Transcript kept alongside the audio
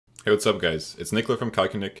Hey, what's up guys? It's Nicola from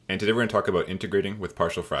Calcunic, and today we're going to talk about integrating with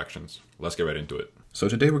partial fractions. Let's get right into it. So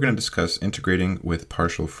today we're going to discuss integrating with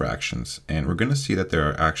partial fractions, and we're going to see that there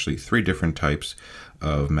are actually three different types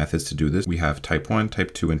of methods to do this. We have type 1,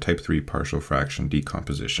 type 2, and type 3 partial fraction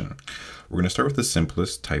decomposition. We're going to start with the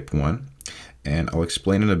simplest, type 1, and I'll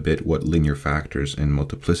explain in a bit what linear factors and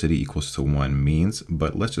multiplicity equals to 1 means,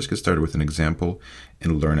 but let's just get started with an example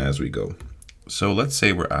and learn as we go. So let's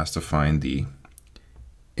say we're asked to find the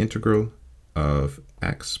integral of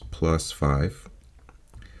x plus 5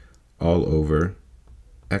 all over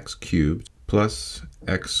x cubed plus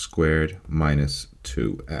x squared minus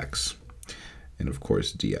 2x, and of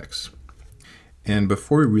course dx. And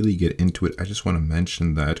before we really get into it, I just want to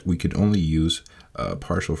mention that we could only use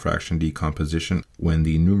partial fraction decomposition when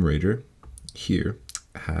the numerator here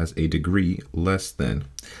has a degree less than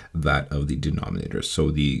that of the denominator. So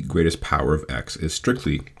the greatest power of x is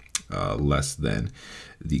strictly less than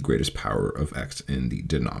the greatest power of x in the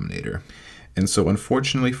denominator. And so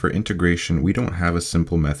unfortunately for integration, we don't have a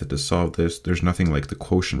simple method to solve this. There's nothing like the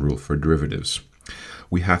quotient rule for derivatives.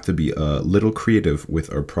 We have to be a little creative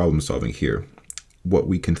with our problem solving here. What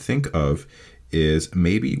we can think of is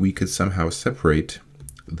maybe we could somehow separate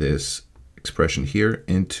this expression here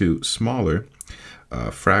into smaller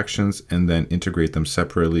fractions and then integrate them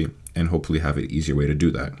separately and hopefully have an easier way to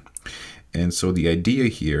do that. And so the idea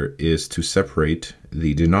here is to separate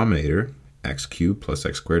the denominator, x cubed plus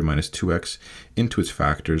x squared minus 2x, into its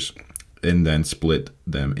factors and then split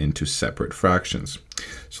them into separate fractions.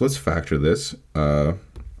 So let's factor this.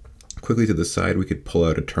 Quickly to the side, we could pull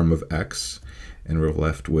out a term of x, and we're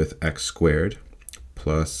left with x squared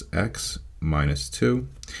plus x minus 2.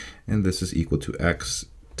 And this is equal to x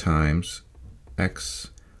times x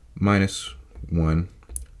minus 1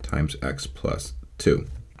 times x plus 2.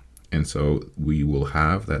 And so we will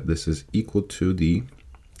have that this is equal to the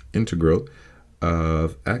integral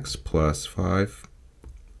of x plus 5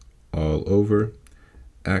 all over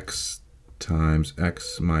x times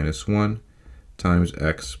x minus 1 times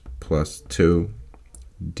x plus 2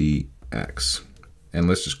 dx. And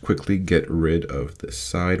let's just quickly get rid of the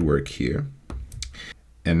side work here.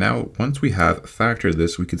 And now once we have factored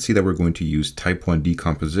this, we can see that we're going to use type 1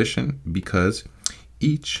 decomposition because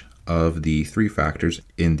each of the three factors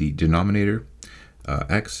in the denominator,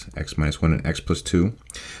 x minus 1, and x plus 2,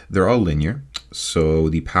 they're all linear. So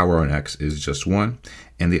the power on x is just 1,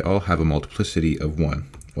 and they all have a multiplicity of 1.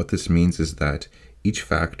 What this means is that each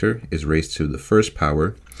factor is raised to the first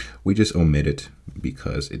power. We just omit it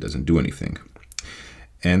because it doesn't do anything.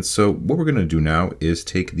 And so what we're going to do now is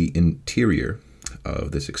take the interior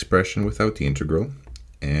of this expression without the integral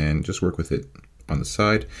and just work with it on the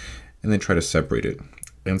side and then try to separate it.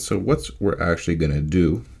 And so what we're actually going to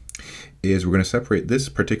do is we're going to separate this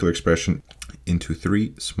particular expression into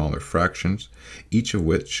three smaller fractions, each of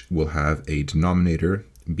which will have a denominator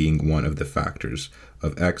being one of the factors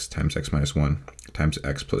of x times x minus 1 times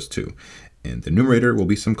x plus 2. And the numerator will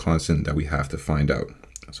be some constant that we have to find out.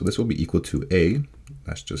 So this will be equal to a,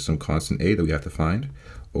 that's just some constant a that we have to find,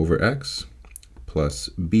 over x plus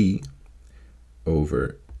b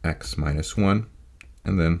over x minus 1,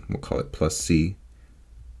 and then we'll call it plus c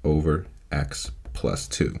over x plus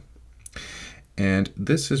 2. And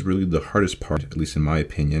this is really the hardest part, at least in my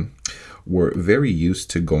opinion. We're very used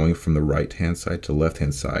to going from the right-hand side to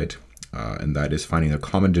left-hand side, and that is finding a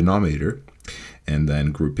common denominator and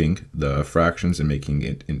then grouping the fractions and making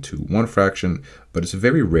it into one fraction. But it's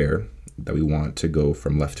very rare that we want to go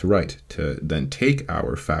from left to right to then take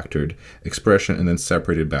our factored expression and then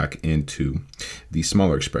separate it back into the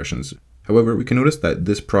smaller expressions. However, we can notice that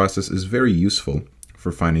this process is very useful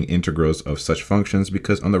for finding integrals of such functions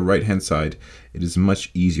because on the right-hand side, it is much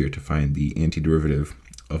easier to find the antiderivative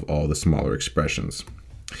of all the smaller expressions.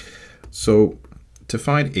 So to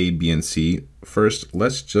find a, b, and c, first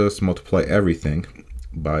let's just multiply everything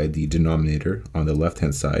by the denominator on the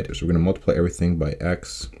left-hand side. So we're going to multiply everything by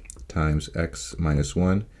x times x minus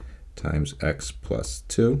 1 times x plus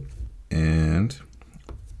 2. And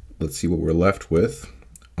let's see what we're left with.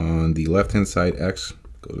 On the left-hand side, x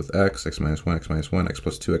goes with x minus 1, x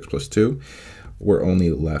plus 2, x plus 2. We're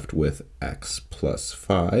only left with x plus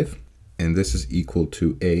 5. And this is equal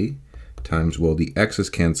to a times, well, the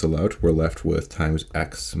x's cancel out. We're left with times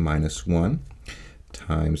x minus 1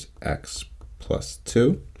 times x plus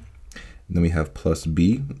 2. And then we have plus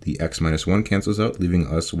b. The x minus 1 cancels out, leaving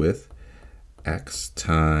us with x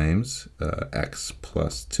times x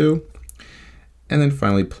plus 2. And then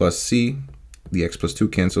finally plus c. The x plus 2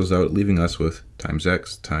 cancels out, leaving us with times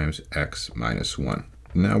x minus 1.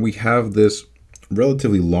 Now we have this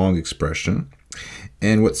relatively long expression,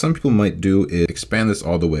 And what some people might do is expand this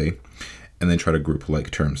all the way and then try to group like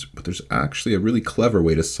terms. But there's actually a really clever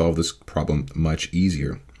way to solve this problem much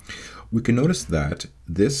easier. We can notice that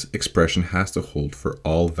this expression has to hold for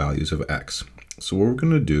all values of x. So what we're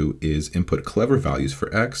going to do is input clever values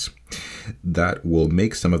for x that will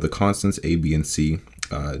make some of the constants a, b, and c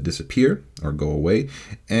disappear or go away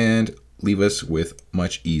and leave us with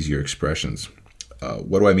much easier expressions.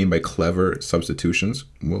 What do I mean by clever substitutions?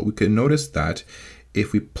 Well, we can notice that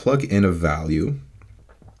if we plug in a value,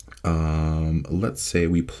 let's say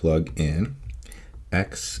we plug in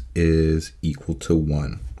x is equal to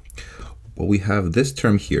 1. Well, we have this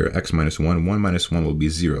term here, x minus 1. 1 minus 1 will be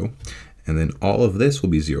 0. And then all of this will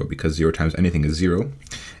be 0 because 0 times anything is 0.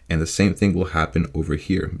 And the same thing will happen over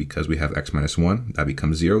here because we have x minus 1. That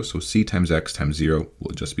becomes 0. So c times x times 0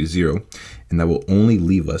 will just be 0. And that will only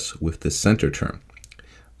leave us with the center term.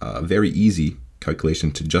 Very easy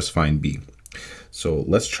calculation to just find b. So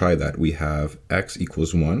let's try that. We have x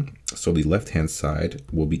equals 1. So the left-hand side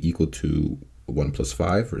will be equal to 1 plus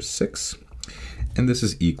 5, or 6. And this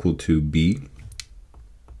is equal to b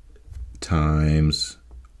times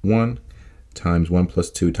 1 times 1 plus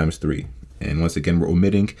 2 times 3. And once again, we're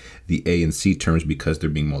omitting the a and c terms because they're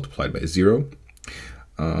being multiplied by 0.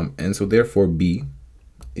 And so therefore b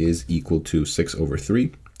is equal to 6 over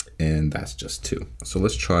 3. And that's just 2. So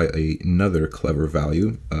let's try another clever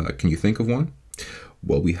value. Can you think of one?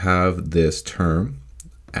 Well, we have this term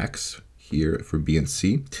x here for b and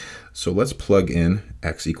c. So let's plug in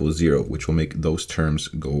x equals 0, which will make those terms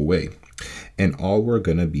go away. And all we're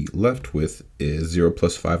going to be left with is 0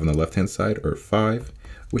 plus 5 on the left-hand side, or 5,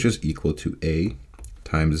 which is equal to a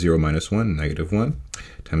times 0 minus 1, negative 1,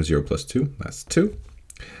 times 0 plus 2, that's 2.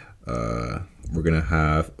 We're going to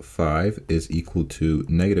have 5 is equal to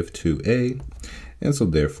negative 2a, and so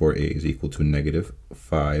therefore a is equal to negative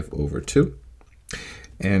 5 over 2.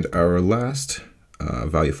 And our last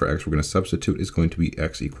value for x we're going to substitute is going to be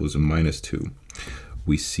x equals minus 2.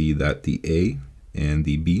 We see that the a and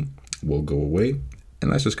the b will go away,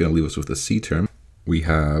 and that's just going to leave us with the c term. We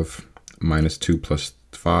have minus 2 plus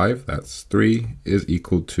 5, that's 3, is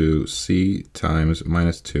equal to c times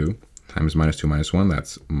minus 2 times minus 2 minus 1,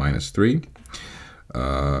 that's minus 3.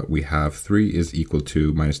 We have 3 is equal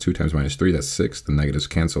to minus 2 times minus 3, that's 6. The negatives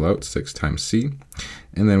cancel out, 6 times c.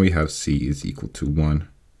 And then we have c is equal to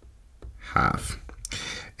 1/2.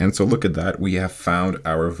 And so look at that. We have found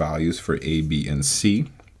our values for a, b, and c.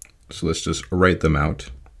 So let's just write them out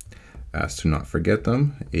as to not forget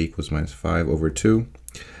them. A equals minus 5 over 2.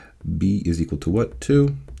 B is equal to what?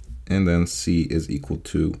 2. And then c is equal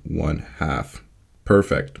to 1/2.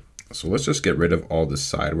 Perfect. So let's just get rid of all this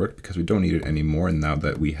side work because we don't need it anymore now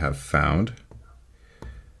that we have found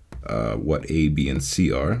what a, b, and c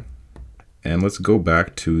are. And let's go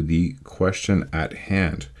back to the question at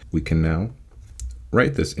hand. We can now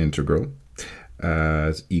write this integral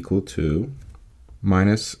as equal to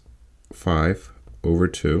minus 5 over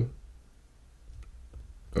 2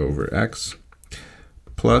 over x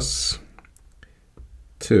plus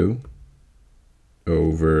 2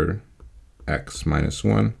 over x minus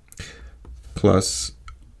 1 plus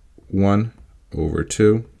 1 over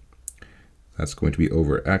 2. That's going to be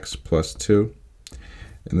over x plus 2.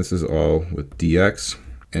 And this is all with dx.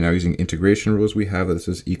 And now using integration rules, we have that this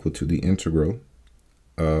is equal to the integral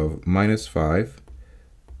of minus 5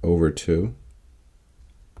 over 2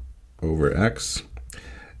 over x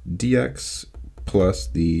dx plus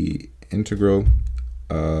the integral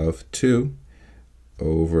of 2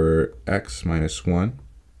 over x minus 1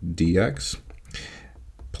 dx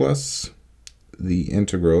plus the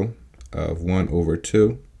integral of 1 over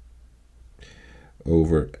 2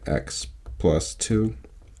 over x plus 2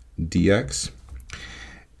 dx.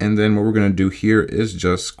 And then what we're going to do here is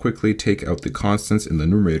just quickly take out the constants in the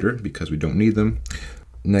numerator because we don't need them.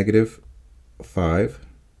 Negative 5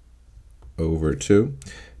 over 2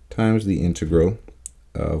 times the integral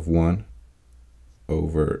of 1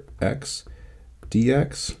 over x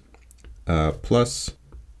dx plus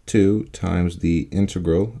 2 times the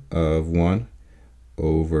integral of 1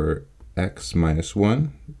 over x minus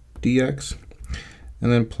 1 dx,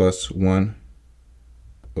 and then plus 1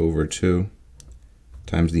 over 2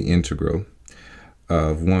 times the integral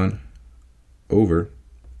of 1 over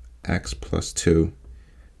x plus 2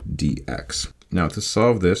 dx. Now to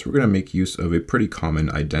solve this, we're going to make use of a pretty common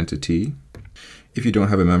identity. If you don't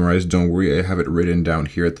have it memorized, don't worry, I have it written down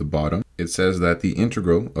here at the bottom. It says that the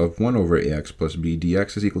integral of 1 over ax plus b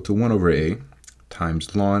dx is equal to 1 over a times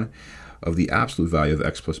ln of the absolute value of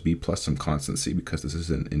x plus b plus some constant c, because this is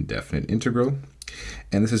an indefinite integral.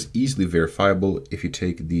 And this is easily verifiable if you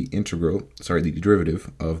take the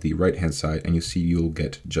derivative of the right-hand side, and you see you'll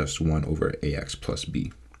get just 1 over ax plus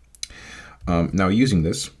b. Now using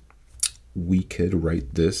this, we could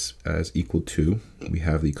write this as equal to, we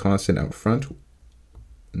have the constant out front,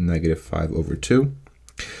 negative 5 over 2,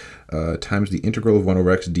 times the integral of 1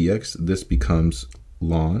 over x dx. This becomes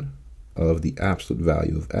ln of the absolute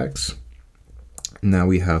value of x. Now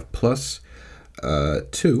we have plus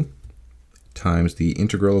 2 times the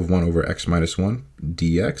integral of 1 over x minus 1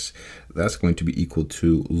 dx. That's going to be equal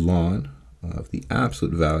to ln of the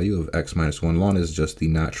absolute value of x minus 1. Ln is just the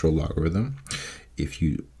natural logarithm, if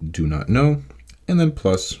you do not know. And then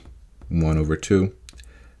plus 1 over 2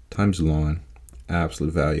 times ln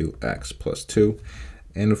absolute value x plus 2.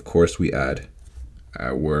 And of course we add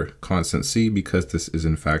our constant c, because this is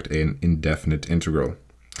in fact an indefinite integral.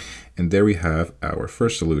 And there we have our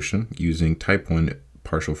first solution using type 1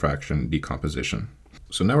 partial fraction decomposition.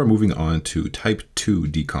 So now we're moving on to type 2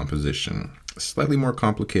 decomposition. Slightly more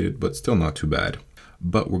complicated, but still not too bad.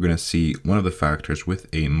 But we're going to see one of the factors with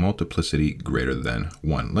a multiplicity greater than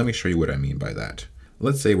 1. Let me show you what I mean by that.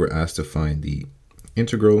 Let's say we're asked to find the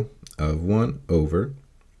integral of 1 over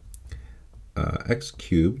x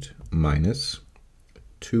cubed minus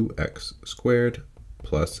 2x squared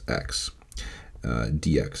plus x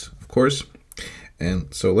dx, of course.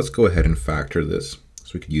 And so let's go ahead and factor this.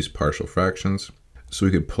 So we could use partial fractions. So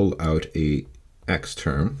we could pull out a x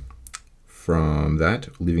term from that,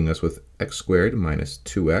 leaving us with x squared minus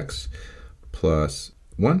 2x plus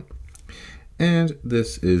 1. And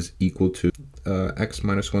this is equal to x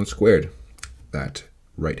minus 1 squared, that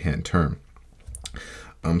right-hand term.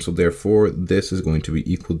 So therefore, this is going to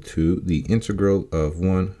be equal to the integral of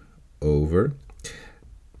 1 over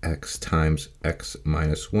x times x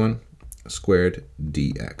minus 1 squared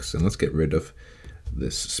dx. And let's get rid of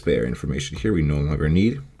this spare information here we no longer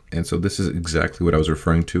need. And so this is exactly what I was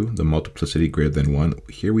referring to, the multiplicity greater than 1.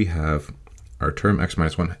 Here we have our term x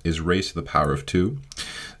minus 1 is raised to the power of 2.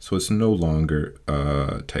 So it's no longer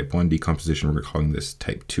type 1 decomposition. We're calling this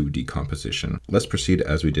type 2 decomposition. Let's proceed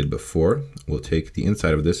as we did before. We'll take the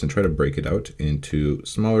inside of this and try to break it out into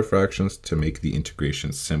smaller fractions to make the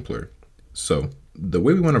integration simpler. So the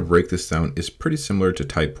way we want to break this down is pretty similar to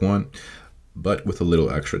type 1, but with a little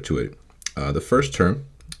extra to it. The first term,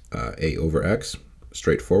 a over x,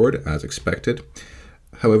 straightforward as expected.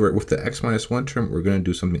 However, with the x minus 1 term, we're going to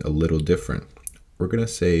do something a little different. We're going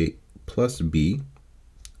to say plus b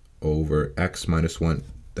over x minus 1,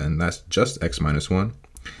 then that's just x minus 1,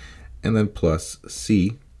 and then plus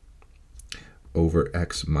c over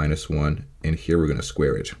x minus 1, and here we're going to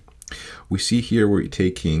square it. We see here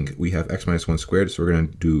we have x minus 1 squared, so we're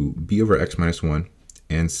going to do b over x minus 1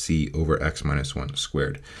 and c over x minus 1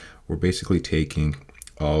 squared. We're basically taking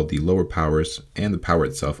all the lower powers and the power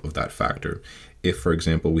itself of that factor. If, for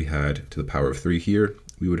example, we had to the power of 3 here,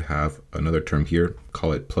 we would have another term here,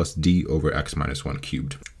 call it plus d over x minus 1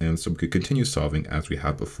 cubed. And so we could continue solving as we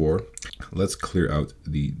have before. Let's clear out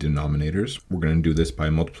the denominators. We're going to do this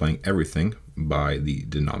by multiplying everything by the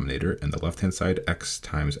denominator, and the left-hand side, x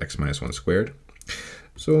times x minus 1 squared.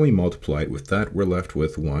 So when we multiply it with that, we're left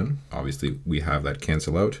with 1. Obviously, we have that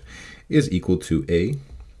cancel out, is equal to a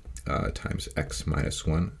times x minus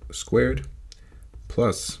 1 squared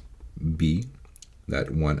plus b,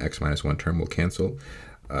 that 1 x minus 1 term will cancel,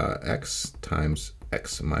 x times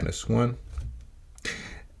x minus 1,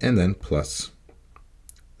 and then plus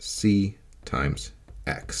c times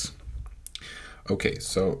x. Okay,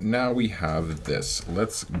 so now we have this.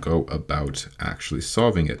 Let's go about actually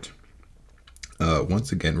solving it.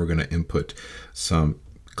 Once again, we're going to input some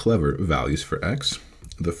clever values for x.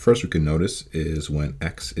 The first we can notice is when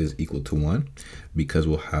x is equal to 1, because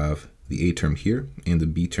we'll have the a term here and the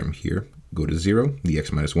b term here go to 0, the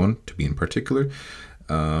x minus 1 to be in particular.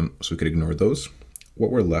 So we could ignore those.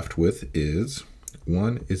 What we're left with is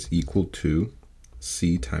 1 is equal to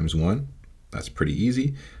c times 1. That's pretty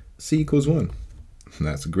easy. C equals 1.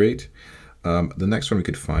 That's great. The next one we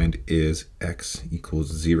could find is x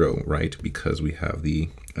equals 0, right? Because we have the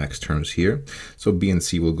x terms here. So b and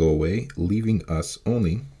c will go away, leaving us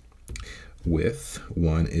only with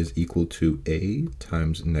 1 is equal to a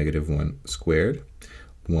times negative 1 squared.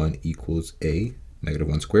 1 equals a negative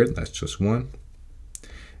 1 squared. That's just 1.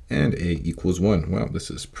 And a equals 1. Well, this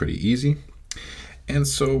is pretty easy. And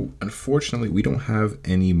so, unfortunately, we don't have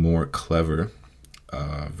any more clever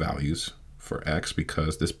values for x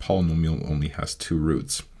because this polynomial only has 2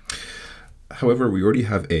 roots. However, we already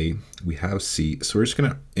have a, we have c, so we're just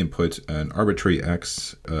going to input an arbitrary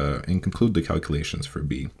x and conclude the calculations for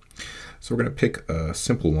b. So we're going to pick a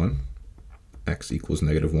simple one, x equals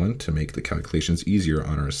 -1 to make the calculations easier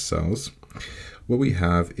on ourselves. What we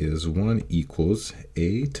have is 1 equals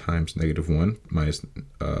a times -1 minus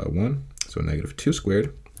 1, so -2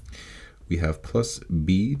 squared. We have plus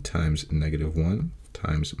b times -1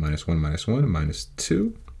 times -1 minus 1 minus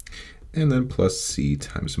 2, and then plus c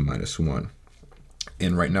times -1.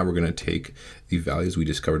 And right now we're going to take the values we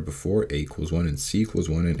discovered before, a equals 1 and c equals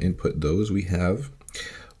 1, and input those. We have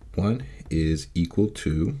 1 is equal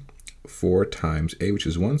to 4 times a, which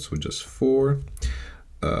is 1, so just 4,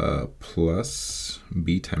 plus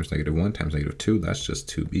b times -1 times -2, that's just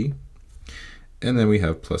 2b. And then we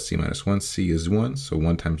have plus c minus 1, c is 1, so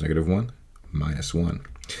 1 times -1 minus 1.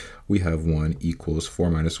 We have 1 equals 4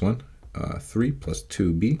 minus 1, 3 plus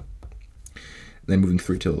 2b. Then moving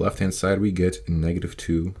 3 to the left-hand side, we get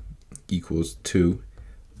 -2 equals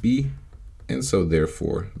 2b, and so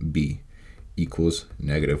therefore b equals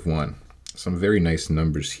 -1. Some very nice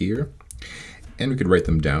numbers here, and we could write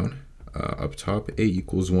them down. Up top, a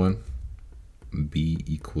equals 1, b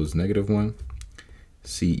equals -1,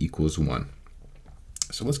 c equals 1.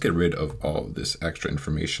 So let's get rid of all of this extra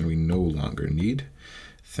information we no longer need,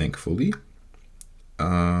 thankfully.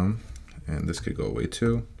 And this could go away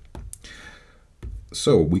too.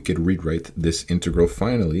 So we could rewrite this integral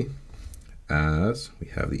finally as we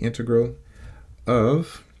have the integral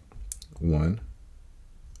of 1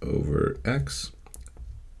 over x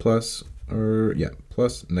plus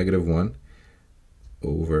 -1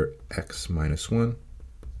 over x minus 1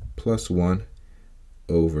 plus 1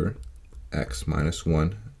 over x minus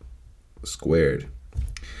 1 squared.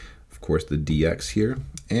 Of course, the dx here,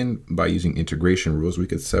 and by using integration rules, we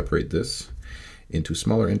could separate this into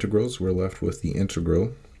smaller integrals. We're left with the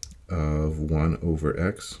integral of 1 over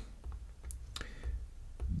x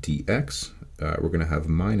dx. We're going to have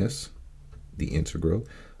minus the integral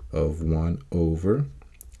of 1 over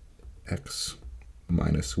x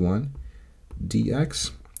minus 1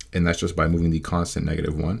 dx, and that's just by moving the constant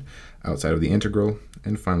 -1 outside of the integral,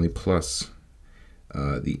 and finally plus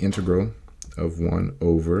the integral of 1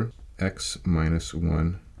 over x minus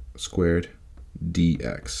 1 squared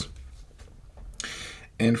dx.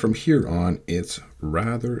 And from here on, it's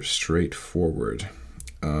rather straightforward.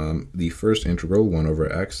 The first integral, 1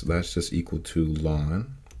 over x, that's just equal to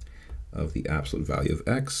ln of the absolute value of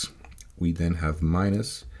x. We then have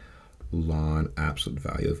minus ln absolute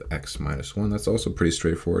value of x minus 1. That's also pretty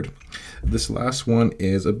straightforward. This last one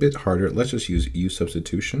is a bit harder. Let's just use u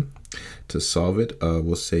substitution to solve it.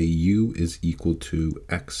 We'll say u is equal to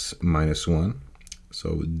x minus 1.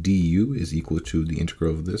 So du is equal to the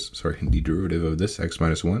integral of this, the derivative of this, x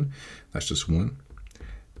minus 1. That's just 1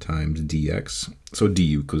 times dx. So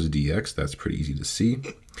du equals dx. That's pretty easy to see.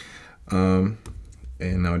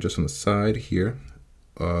 And now just on the side here,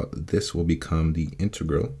 this will become the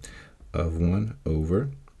integral of 1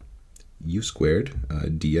 over u squared.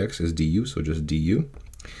 Dx is du, so just du.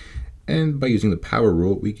 And by using the power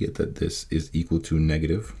rule, we get that this is equal to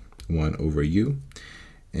 -1 over u.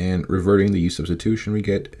 And reverting the u substitution, we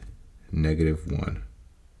get -1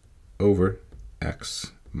 over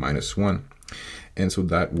x minus 1. And so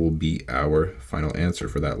that will be our final answer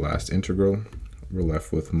for that last integral. We're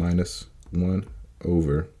left with -1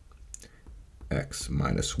 over x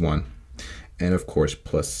minus 1. And of course,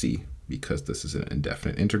 plus c, because this is an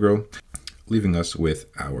indefinite integral, leaving us with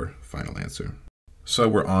our final answer. So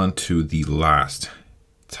we're on to the last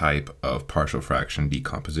type of partial fraction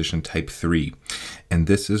decomposition, type 3. And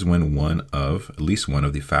this is when at least one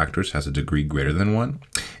of the factors has a degree greater than 1,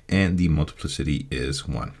 and the multiplicity is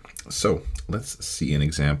 1. So let's see an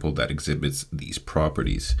example that exhibits these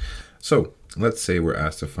properties. So let's say we're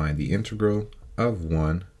asked to find the integral of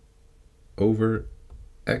 1 over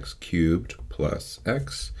x cubed plus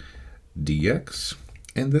x dx.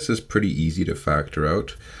 And this is pretty easy to factor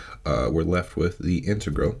out. We're left with the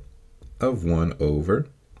integral of 1 over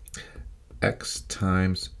x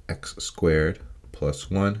times x squared plus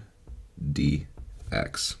 1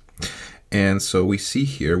 dx. And so we see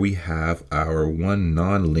here we have our one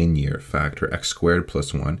nonlinear factor, x squared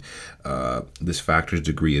plus 1. This factor's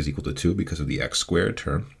degree is equal to 2 because of the x squared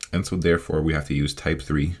term. And so therefore we have to use type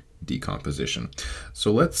 3 decomposition.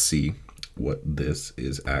 So let's see what this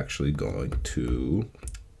is actually going to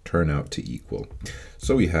turn out to equal.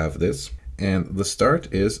 So we have this, and the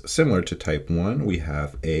start is similar to type 1. We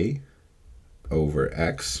have a over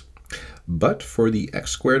x. But for the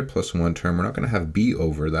x squared plus 1 term, we're not going to have b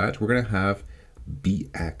over that. We're going to have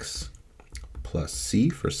bx plus c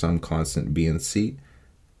for some constant b and c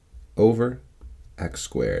over x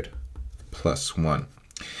squared plus 1.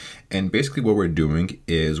 And basically what we're doing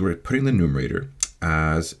is we're putting the numerator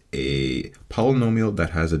as a polynomial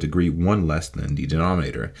that has a degree 1 less than the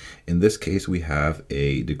denominator. In this case, we have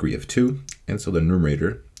a degree of 2, and so the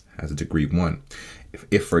numerator has a degree 1.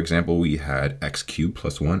 If, for example, we had x cubed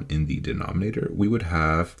plus 1 in the denominator, we would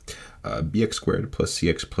have bx squared plus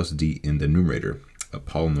cx plus d in the numerator, a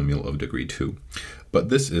polynomial of degree 2. But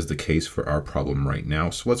this is the case for our problem right now,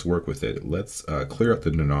 so let's work with it. Let's clear out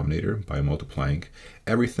the denominator by multiplying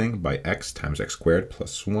everything by x times x squared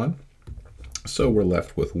plus 1. So we're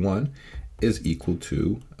left with 1 is equal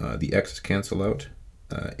to, the x's cancel out,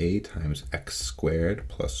 a times x squared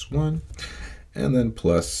plus 1. And then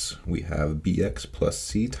plus, we have bx plus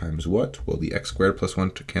c times what? Well, the x squared plus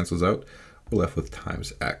 1 cancels out. We're left with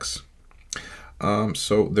times x.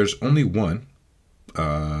 So there's only one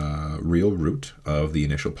real root of the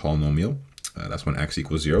initial polynomial. That's when x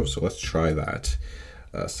equals 0. So let's try that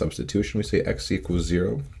substitution. We say x equals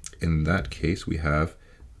 0. In that case, we have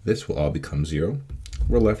this will all become 0.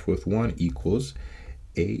 We're left with 1 equals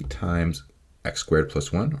a times x squared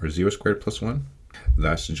plus 1, or 0 squared plus 1.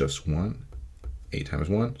 That's just 1. A times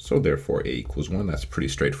 1, so therefore a equals 1. That's pretty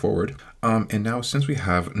straightforward. And now, since we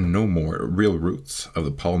have no more real roots of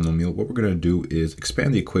the polynomial, what we're going to do is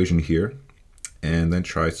expand the equation here and then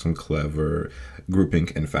try some clever grouping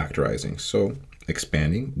and factorizing. So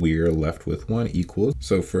expanding, we're left with 1 equals,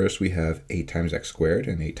 so first we have a times x squared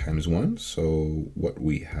and a times 1. So what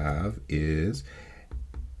we have is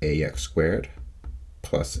ax squared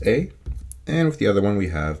plus a, and with the other one we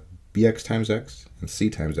have bx times x and c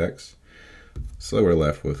times x. So we're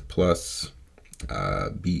left with plus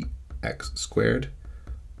bx squared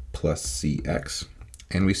plus cx.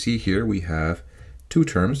 And we see here we have two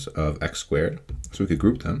terms of x squared, so we could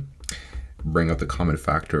group them. Bring out the common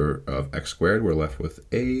factor of x squared, we're left with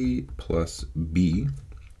a plus b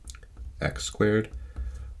x squared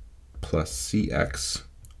plus cx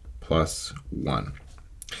plus 1.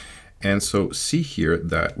 And so see here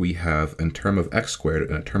that we have a term of x squared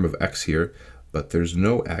and a term of x here, but there's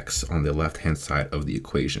no x on the left-hand side of the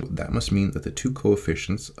equation. That must mean that the two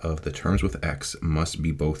coefficients of the terms with x must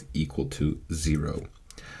be both equal to 0.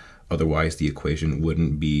 Otherwise, the equation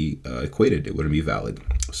wouldn't be equated, it wouldn't be valid.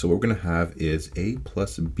 So what we're gonna have is a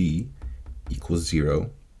plus b equals 0,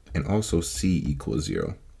 and also c equals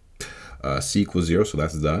 0. C equals 0, so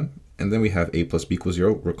that's done. And then we have a plus b equals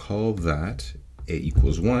 0. Recall that a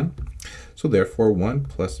equals 1. So therefore, 1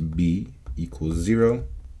 plus b equals 0,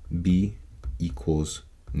 b equals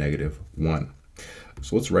negative 1.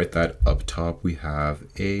 So let's write that up top. We have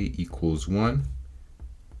a equals 1,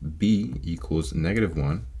 b equals negative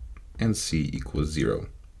 1, and c equals 0.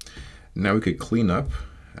 Now we could clean up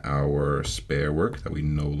our spare work that we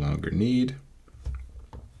no longer need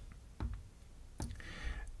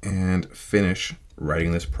and finish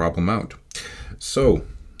writing this problem out. So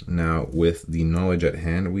now with the knowledge at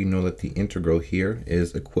hand, we know that the integral here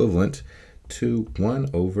is equivalent to 1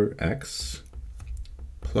 over x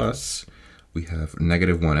plus, we have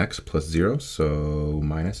negative 1x plus 0, so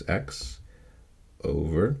minus x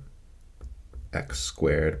over x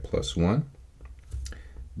squared plus 1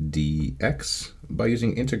 dx. By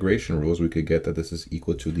using integration rules, we could get that this is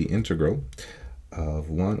equal to the integral of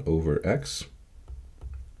 1 over x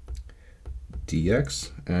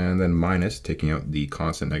dx, and then minus, taking out the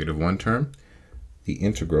constant negative 1 term, the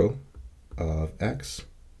integral of x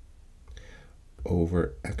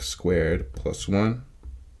over x squared plus 1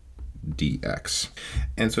 dx.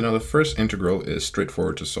 And so now the first integral is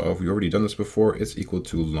straightforward to solve. We've already done this before. It's equal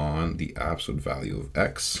to ln the absolute value of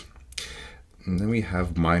x. And then we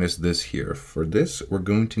have minus this here. For this, we're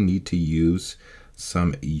going to need to use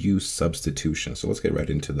some u substitution. So let's get right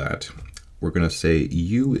into that. We're going to say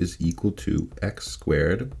u is equal to x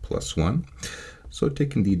squared plus 1. So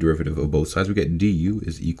taking the derivative of both sides, we get du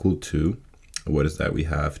is equal to, what is that? We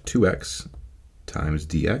have 2x times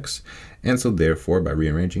dx, and so therefore by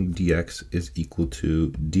rearranging, dx is equal to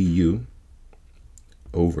du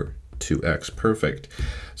over 2x. Perfect.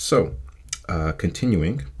 So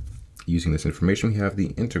continuing, using this information, we have the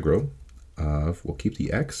integral of, we'll keep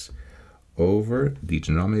the x over the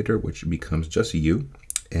denominator, which becomes just u,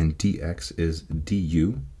 and dx is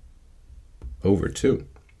du over 2.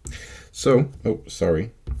 So,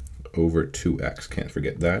 over 2x, can't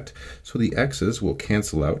forget that. So the x's will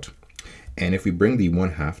cancel out. And if we bring the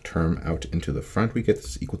 1/2 term out into the front, we get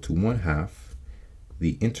this equal to 1/2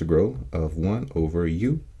 the integral of 1 over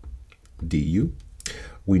u du.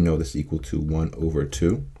 We know this is equal to 1 over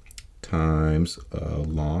 2 times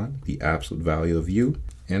ln the absolute value of u.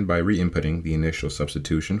 And by re-inputting the initial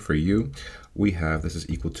substitution for u, we have this is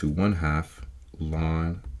equal to 1/2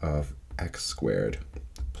 ln of x squared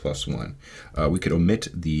plus 1. We could omit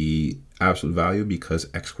the absolute value because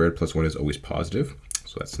x squared plus 1 is always positive.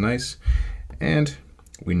 So that's nice. And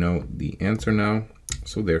we know the answer now.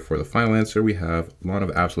 So therefore, the final answer, we have ln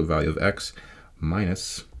of absolute value of x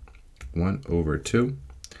minus 1 over 2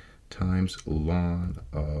 times ln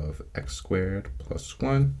of x squared plus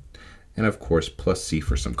 1. And of course, plus c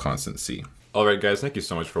for some constant c. Alright guys, thank you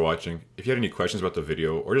so much for watching. If you had any questions about the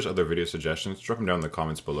video or just other video suggestions, drop them down in the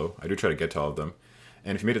comments below. I do try to get to all of them.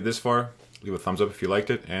 And if you made it this far, leave a thumbs up if you liked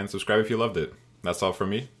it, and subscribe if you loved it. That's all from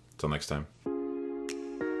me. Till next time.